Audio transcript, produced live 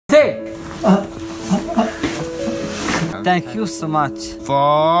Thank you so much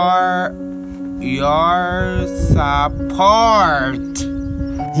for your support.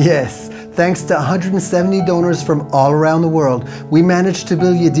 Yes, thanks to 170 donors from all around the world, we managed to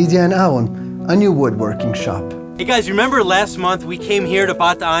build Yedidia and Aaron a new woodworking shop. Hey guys, remember last month we came here to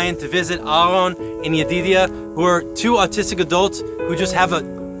Bat Ayin to visit Aaron and Yedidia, who are two autistic adults who just have a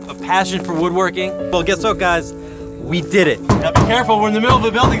passion for woodworking? Well, guess what guys? We did it. Now be careful, we're in the middle of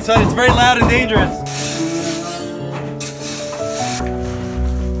a building site. It's very loud and dangerous.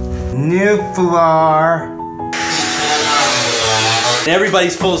 New floor.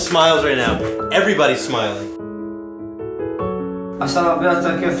 Everybody's full of smiles right now. Everybody's smiling.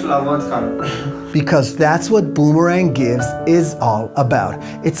 Because that's what Boomerang Gives is all about.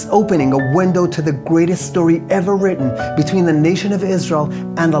 It's opening a window to the greatest story ever written between the nation of Israel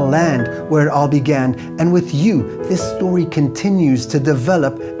and the land where it all began. And with you, this story continues to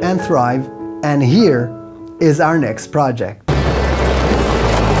develop and thrive. And here is our next project.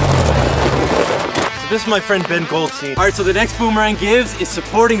 This is my friend Ben Goldstein. All right, so the next Boomerang Gives is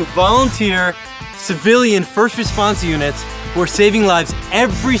supporting volunteer civilian first response units who are saving lives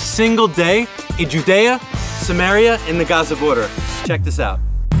every single day in Judea, Samaria, and the Gaza border. Check this out.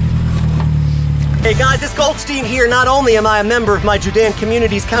 Hey guys, it's Goldstein here. Not only am I a member of my Judean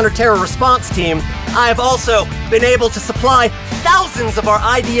community's counter-terror response team, I have also been able to supply thousands of our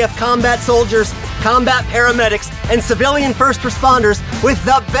IDF combat soldiers, combat paramedics, and civilian first responders with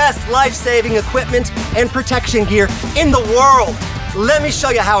the best life-saving equipment and protection gear in the world. Let me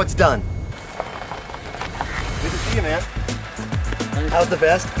show you how it's done. Good to see you, man. How's the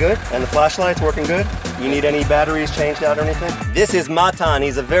vest? Good? And the flashlight's working good? You need any batteries changed out or anything? This is Matan.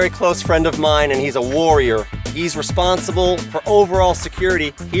 He's a very close friend of mine and he's a warrior. He's responsible for overall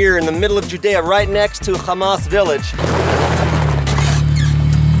security here in the middle of Judea, right next to Hamas village.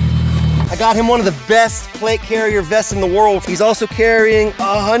 I got him one of the best plate carrier vests in the world. He's also carrying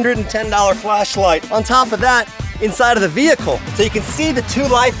a $110 flashlight. On top of that, inside of the vehicle. So you can see the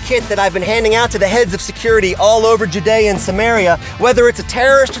 2-life kit that I've been handing out to the heads of security all over Judea and Samaria, whether it's a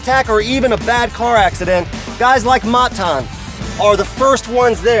terrorist attack or even a bad car accident. Guys like Matan are the first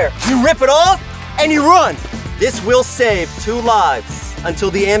ones there. You rip it off and you run. This will save 2 lives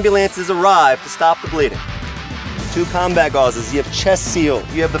until the ambulances arrive to stop the bleeding. 2 combat gauzes, you have chest seal,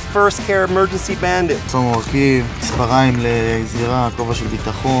 you have the first care emergency bandage.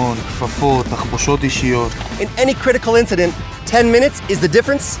 In any critical incident, 10 minutes is the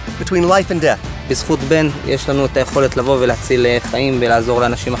difference between life and death. בזכות בן יש לנו את היכולת לבוא ולהציל חיים ולעזור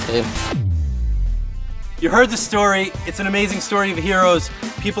לאנשים אחרים. You heard the story. It's an amazing story of heroes,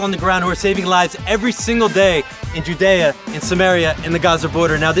 people on the ground who are saving lives every single day in Judea, in Samaria, and the Gaza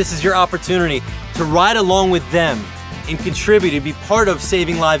border. Now this is your opportunity to ride along with them and contribute and be part of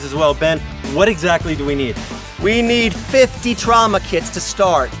saving lives as well. Ben, what exactly do we need? We need 50 trauma kits to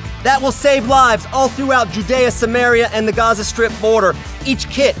start. That will save lives all throughout Judea, Samaria, and the Gaza Strip border. Each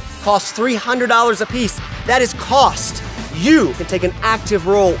kit costs $300 a piece. That is cost. You can take an active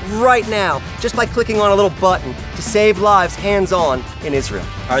role right now just by clicking on a little button to save lives hands-on in Israel.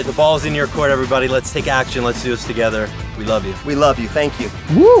 All right, the ball's in your court, everybody. Let's take action. Let's do this together. We love you. We love you. Thank you.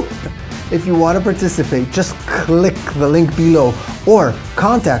 Woo! If you want to participate, just click the link below or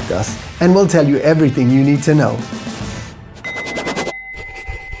contact us and we'll tell you everything you need to know.